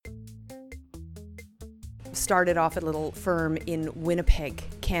started off a little firm in Winnipeg,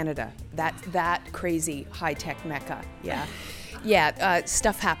 Canada. That crazy high-tech mecca.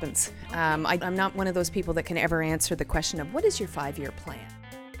 Stuff happens. I'm not one of those people that can ever answer the question of what is your 5-year plan.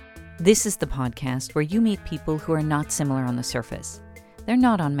 This is the podcast where you meet people who are not similar on the surface. They're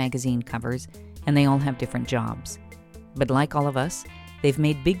not on magazine covers, and they all have different jobs. But like all of us, they've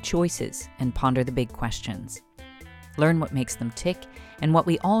made big choices and ponder the big questions. Learn what makes them tick and what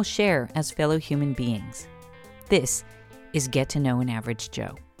we all share as fellow human beings. This is Get to Know an Average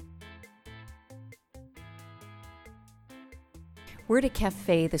Joe. We're at a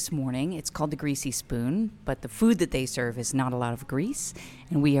cafe this morning. It's called the Greasy Spoon, but the food that they serve is not a lot of grease.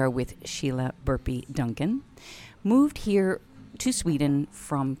 And we are with Sheila Burpee Duncan. Moved here to Sweden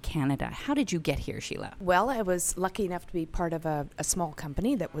from Canada. How did you get here, Sheila? Well, I was lucky enough to be part of a small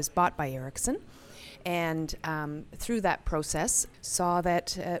company that was bought by Ericsson. And through that process, saw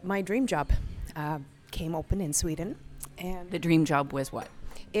that my dream job came open in Sweden. And the dream job was what?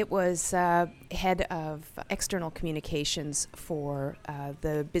 It was head of external communications for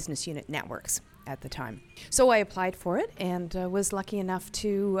the business unit networks at the time. So I applied for it and was lucky enough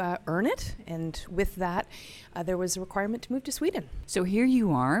to earn it. And with that, there was a requirement to move to Sweden. So here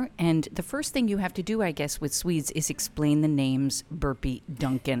you are. And the first thing you have to do, I guess, with Swedes is explain the names Burpee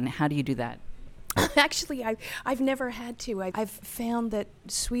Duncan. How do you do that? Actually, I've never had to. I've found that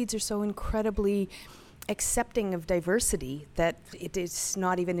Swedes are so incredibly accepting of diversity that it is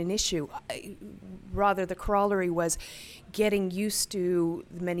not even an issue. Rather, the corollary was getting used to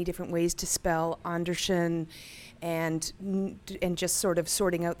many different ways to spell Andersen and just sort of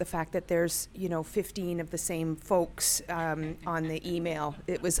sorting out the fact that there's 15 of the same folks on the email.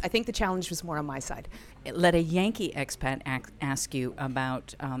 I think the challenge was more on my side. Let a Yankee expat ask you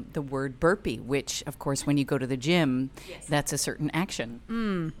about the word burpee, which, of course, when you go to the gym, yes, that's a certain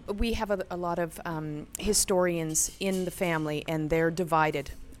action. We have a lot of historians in the family, and they're divided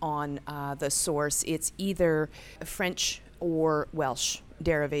on the source. It's either French or Welsh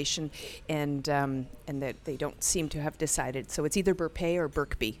derivation, and that they don't seem to have decided. So it's either Burpee or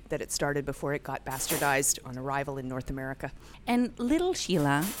Birkby that it started before it got bastardized on arrival in North America. And little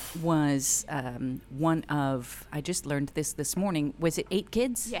Sheila was one of, I just learned this morning, was it 8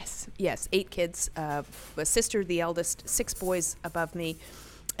 kids? Yes, 8 kids. A sister, the eldest, 6 boys above me,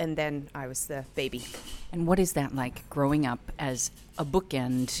 and then I was the baby. And what is that like, growing up as a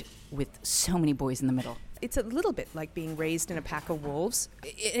bookend with so many boys in the middle? It's a little bit like being raised in a pack of wolves.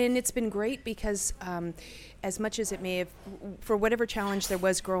 And it's been great because as much as it may have, for whatever challenge there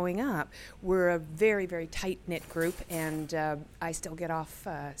was growing up, we're a very, very tight-knit group. And I still get off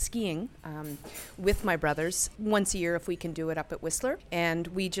skiing with my brothers once a year if we can do it up at Whistler. And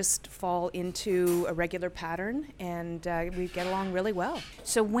we just fall into a regular pattern and we get along really well.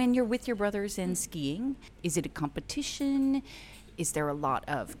 So when you're with your brothers and skiing, is it a competition? Is there a lot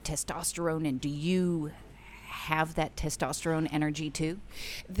of testosterone, and do you have that testosterone energy too?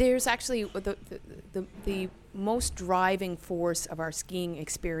 There's actually the most driving force of our skiing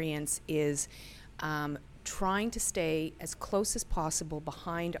experience is trying to stay as close as possible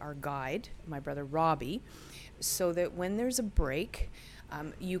behind our guide, my brother Robbie, so that when there's a break,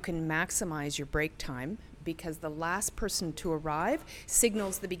 you can maximize your break time, because the last person to arrive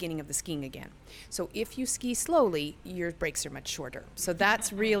signals the beginning of the skiing again. So if you ski slowly, your breaks are much shorter. So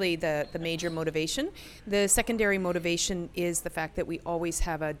that's really the major motivation. The secondary motivation is the fact that we always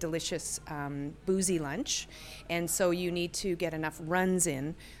have a delicious boozy lunch, and so you need to get enough runs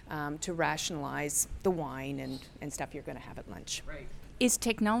in to rationalize the wine and stuff you're going to have at lunch. Right. Is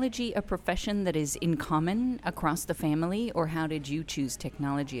technology a profession that is in common across the family, or how did you choose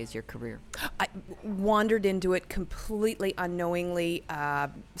technology as your career? I wandered into it completely unknowingly,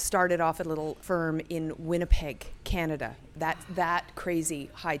 started off a little firm in Winnipeg, Canada. That crazy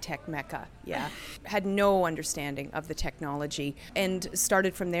high-tech mecca, yeah. Had no understanding of the technology and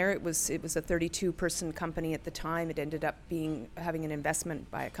started from there. It was a 32-person company at the time. It ended up having an investment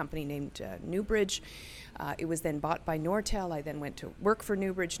by a company named Newbridge. It was then bought by Nortel. I then went to work for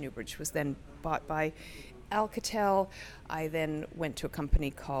Newbridge. Newbridge was then bought by Alcatel. I then went to a company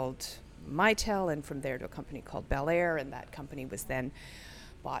called Mitel, and from there to a company called Bel Air, and that company was then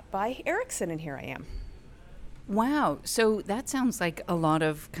bought by Ericsson, and here I am. Wow. So that sounds like a lot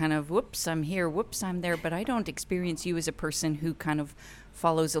of kind of, whoops, I'm here, whoops, I'm there, but I don't experience you as a person who kind of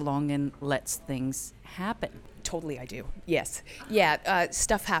follows along and lets things happen. totally I do. Yes. Yeah,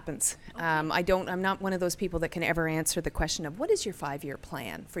 stuff happens. I'm not one of those people that can ever answer the question of what is your 5-year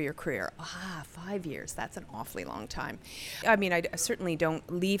plan for your career? 5 years, that's an awfully long time. I mean, I certainly don't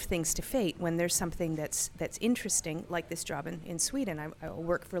leave things to fate when there's something that's interesting, like this job in Sweden. I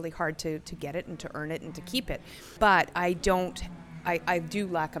work really hard to get it and to earn it and to keep it. But I do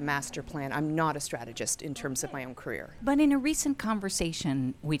lack a master plan. I'm not a strategist in terms of my own career. But in a recent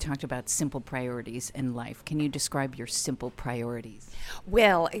conversation, we talked about simple priorities in life. Can you describe your simple priorities?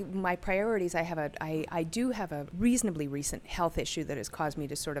 Well, my priorities, I do have a reasonably recent health issue that has caused me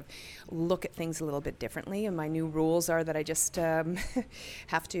to sort of look at things a little bit differently. And my new rules are that I just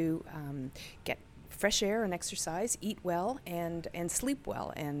have to get fresh air and exercise, eat well, and sleep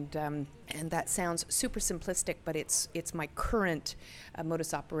well, and that sounds super simplistic, but it's my current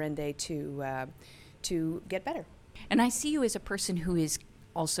modus operandi to get better. And I see you as a person who is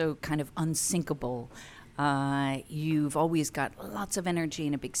also kind of unsinkable. You've always got lots of energy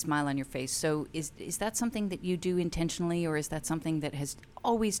and a big smile on your face. So is that something that you do intentionally, or is that something that has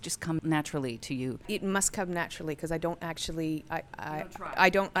always just come naturally to you? It must come naturally, because I don't actually I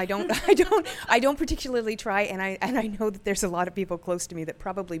don't particularly try, and I know that there's a lot of people close to me that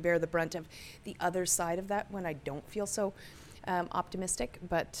probably bear the brunt of the other side of that when I don't feel so optimistic,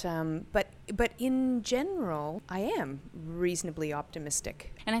 but in general, I am reasonably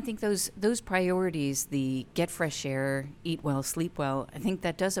optimistic. And I think those priorities, the get fresh air, eat well, sleep well, I think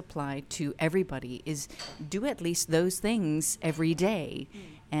that does apply to everybody, is do at least those things every day.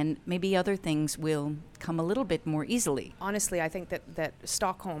 And maybe other things will come a little bit more easily. Honestly, I think that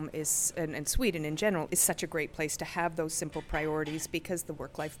Stockholm is, and Sweden in general, is such a great place to have those simple priorities, because the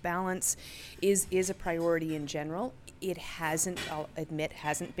work-life balance is a priority in general. It hasn't, I'll admit,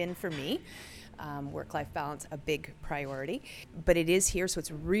 hasn't been for me. Work-life balance, a big priority. But it is here, so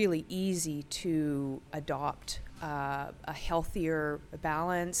it's really easy to adopt a healthier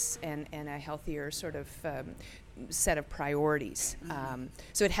balance and a healthier sort of set of priorities.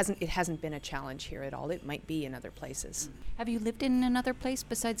 So it hasn't been a challenge here at all. It might be in other places. Have you lived in another place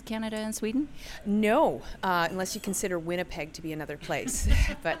besides Canada and Sweden? No, unless you consider Winnipeg to be another place.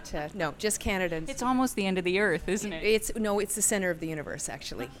 But no, just Canada. It's almost the end of the earth, isn't it? It's the center of the universe,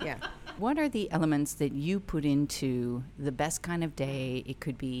 actually. Yeah. What are the elements that you put into the best kind of day? It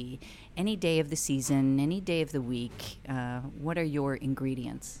could be any day of the season, any day of the week. What are your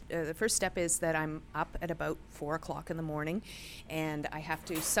ingredients? The first step is that I'm up at about 4 o'clock in the morning, and I have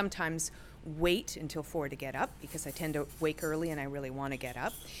to sometimes wait until 4 to get up, because I tend to wake early and I really want to get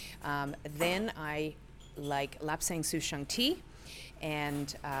up. Then I like lapsang souchong tea,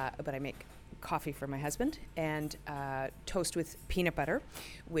 and but I make coffee for my husband, and toast with peanut butter,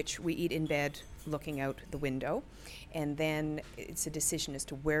 which we eat in bed looking out the window. And then it's a decision as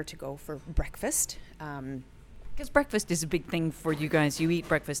to where to go for breakfast. Because breakfast is a big thing for you guys. You eat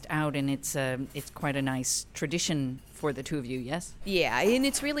breakfast out, and it's quite a nice tradition for the two of you, yes? Yeah, and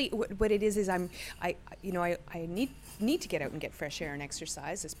it's really what it is I need to get out and get fresh air and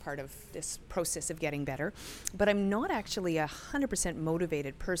exercise as part of this process of getting better, but I'm not actually 100%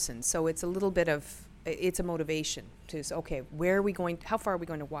 motivated person. So it's a little bit of it's a motivation to say, okay, where are we going? How far are we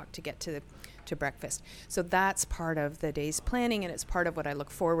going to walk to get to breakfast? So that's part of the day's planning, and it's part of what I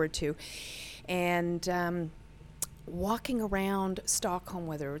look forward to. And walking around Stockholm,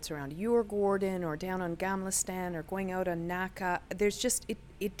 whether it's around Djurgården or down on Gamla Stan or going out on Nacka, there's just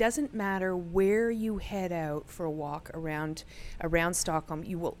it doesn't matter where you head out for a walk around Stockholm,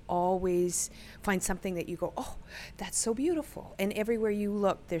 you will always find something that you go, oh, that's so beautiful. And everywhere you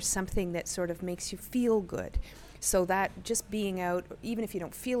look, there's something that sort of makes you feel good. So that just being out, even if you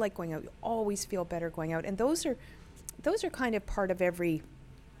don't feel like going out, you always feel better going out. And those are kind of part of every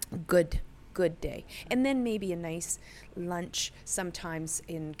good day. And then maybe a nice lunch sometimes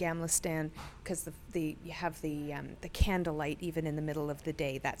in Gamla Stan, because you have the candlelight even in the middle of the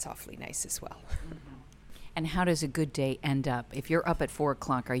day. That's awfully nice as well. Mm-hmm. And how does a good day end up? If you're up at 4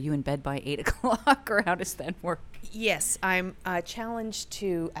 o'clock, are you in bed by 8 o'clock, or how does that work? Yes, I'm challenged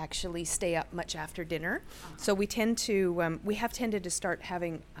to actually stay up much after dinner. So we have tended to start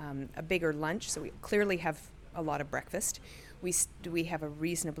having a bigger lunch. So we clearly have a lot of breakfast. We have a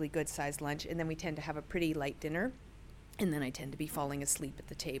reasonably good-sized lunch, and then we tend to have a pretty light dinner, and then I tend to be falling asleep at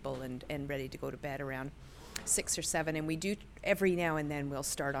the table and ready to go to bed around 6 or 7. And we do every now and then we'll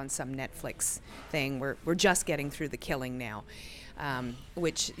start on some Netflix thing. We're just getting through The Killing now,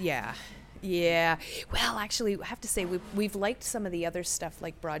 which yeah. Well, actually, I have to say we've liked some of the other stuff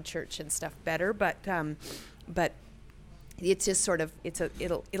like Broadchurch and stuff better, but it's just sort of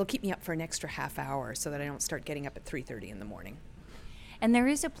it'll keep me up for an extra half hour so that I don't start getting up at 3:30 in the morning. And there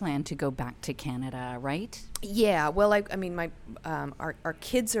is a plan to go back to Canada, right? Yeah, well, I mean, our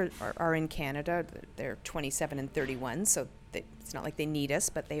kids are in Canada. They're 27 and 31, so it's not like they need us,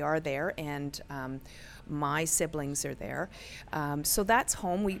 but they are there, and my siblings are there. So that's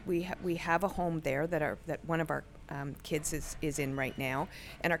home. We have a home there that one of our kids is in right now,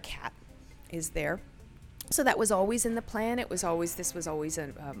 and our cat is there. So that was always in the plan. This was always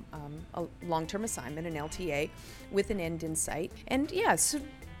a long-term assignment, an LTA, with an end in sight. And yeah, so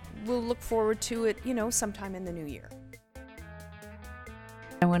we'll look forward to it, sometime in the new year.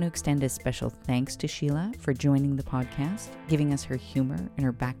 I want to extend a special thanks to Sheila for joining the podcast, giving us her humor and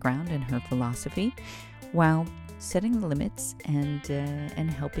her background and her philosophy, while setting the limits and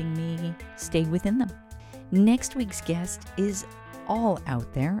helping me stay within them. Next week's guest is all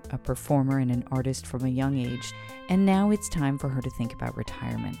out there, a performer and an artist from a young age, and now it's time for her to think about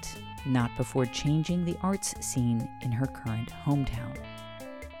retirement, not before changing the arts scene in her current hometown.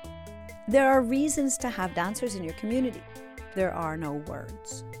 There are reasons to have dancers in your community. There are no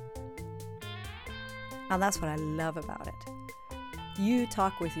words. And that's what I love about it. You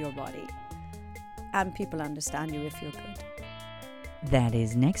talk with your body, and people understand you if you're good. That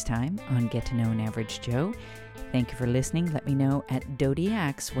is next time on Get to Know an Average Joe. Thank you for listening. Let me know at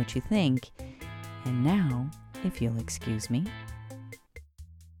Dodiacs what you think. And now, if you'll excuse me,